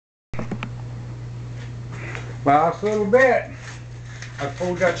Last little bit. I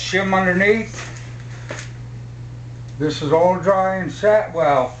pulled that shim underneath. This is all dry and set.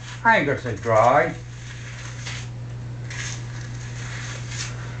 Well, I ain't gonna say dry.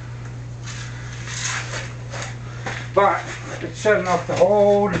 But it's set enough to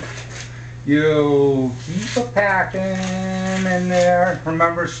hold. You keep a packing in there.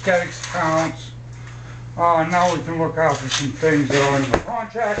 Remember, statics counts. Now we can look out for some things that are in the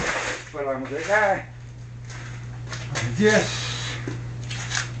contract, but I'm a good guy. This.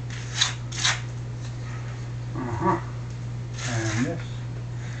 And this.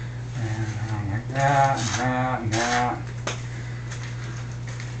 And like that, and that, and that.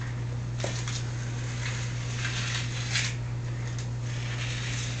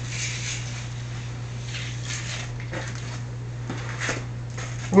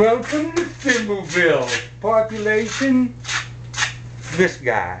 Welcome to Thimbleville. Population, this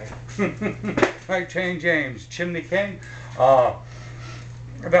guy. Like Jane James, Chimneyking.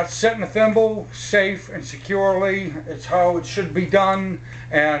 About setting a thimble safe and securely. It's how it should be done.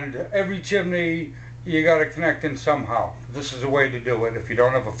 And every chimney, you got to connect in somehow. This is a way to do it. If you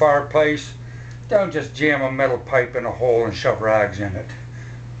don't have a fireplace, don't just jam a metal pipe in a hole and shove rags in it.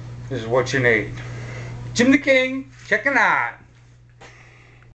 This is what you need. Chimneyking, check it out.